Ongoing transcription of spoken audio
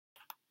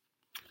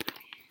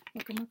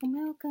Welcome, welcome,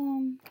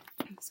 welcome.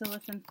 So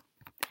listen,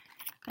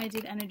 I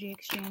did energy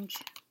exchange,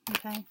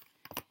 okay?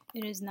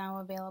 It is now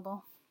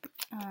available.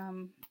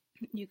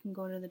 You can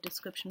go to the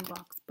description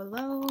box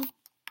below,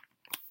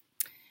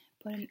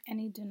 put in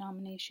any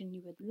denomination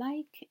you would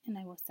like, and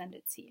I will send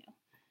it to you.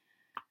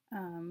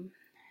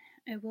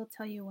 I will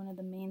tell you one of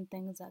the main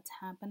things that's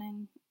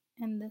happening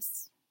in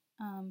this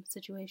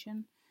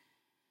situation,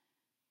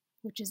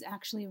 which is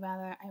actually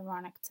rather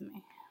ironic to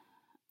me.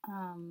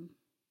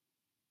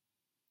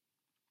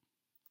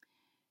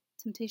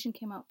 Temptation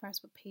came out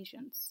first with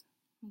patience.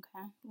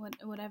 Okay,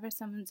 whatever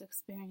someone's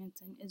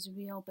experiencing is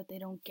real, but they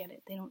don't get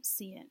it. They don't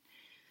see it.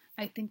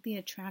 I think the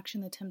attraction,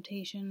 the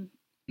temptation,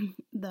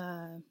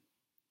 the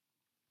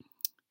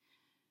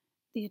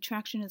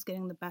attraction is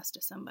getting the best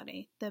of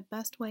somebody. The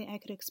best way I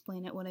could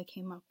explain it, what I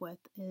came up with,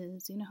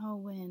 is you know how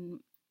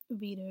when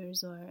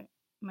readers or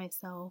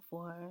myself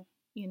or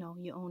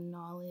your own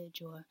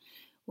knowledge or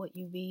what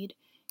you read,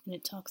 and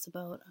it talks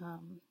about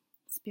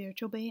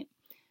spiritual bait.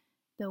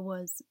 There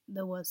was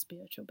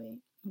spiritual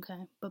bait,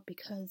 okay? But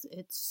because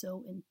it's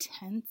so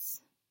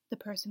intense, the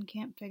person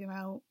can't figure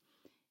out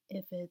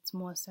if it's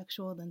more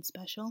sexual than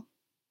special.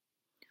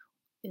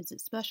 Is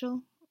it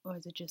special or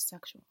is it just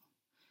sexual?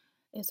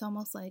 It's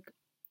almost like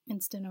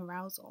instant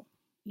arousal,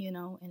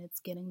 and it's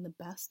getting the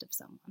best of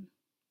someone.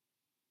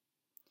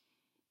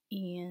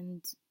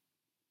 And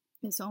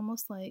it's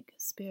almost like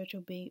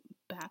spiritual bait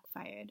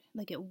backfired.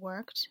 Like it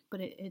worked, but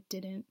it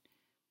didn't.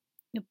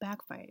 It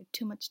backfired.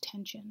 Too much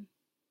tension.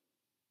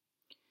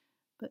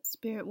 But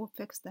spirit will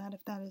fix that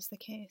if that is the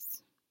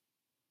case.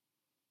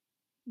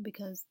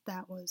 Because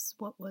that was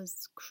what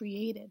was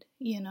created,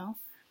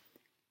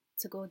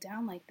 to go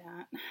down like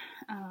that.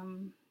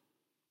 And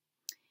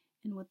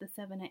with the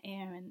 7 of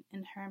air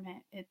and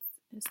hermit,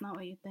 it's not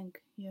what you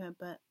think here,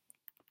 but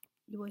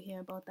you will hear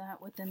about that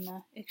within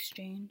the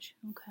exchange,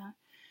 okay?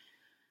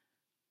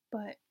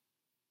 But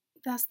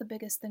that's the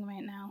biggest thing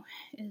right now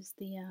is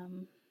the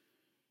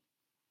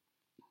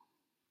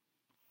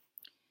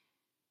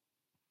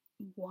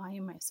why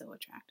am I so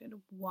attracted?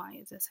 Why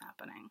is this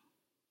happening?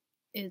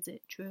 Is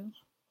it true?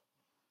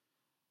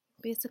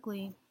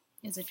 Basically,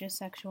 is it just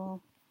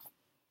sexual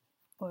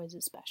or is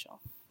it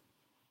special?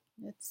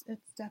 It's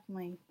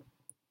definitely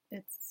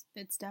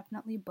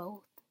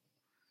both,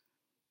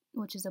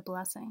 which is a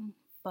blessing,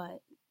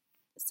 but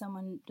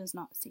someone does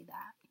not see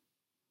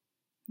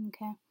that.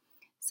 Okay?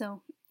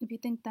 So, if you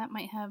think that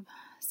might have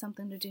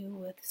something to do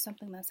with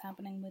something that's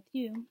happening with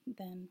you,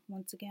 then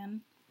once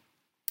again,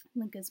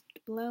 link is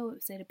below. It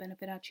will say to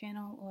benefit our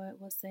channel, or it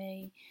will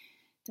say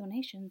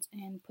donations,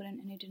 and put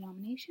in any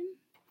denomination,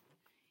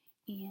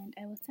 and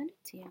I will send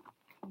it to you.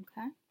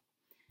 Okay?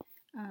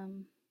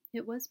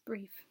 It was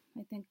brief.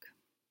 I think,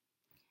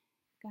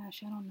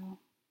 gosh, I don't know,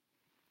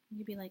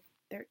 maybe like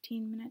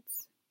 13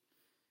 minutes,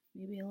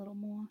 maybe a little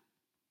more,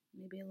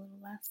 maybe a little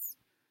less.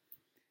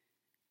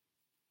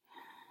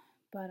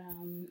 But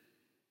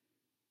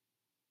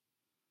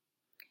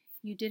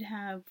you did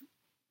have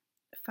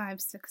 5,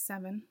 6,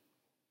 7.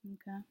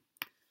 Okay,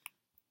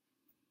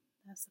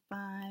 that's a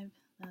 5,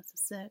 that's a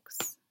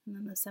 6, and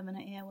then the 7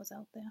 of air was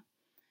out there.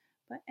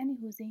 But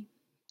anywhoosie,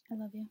 I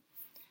love you.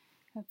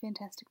 Have a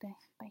fantastic day.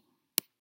 Bye.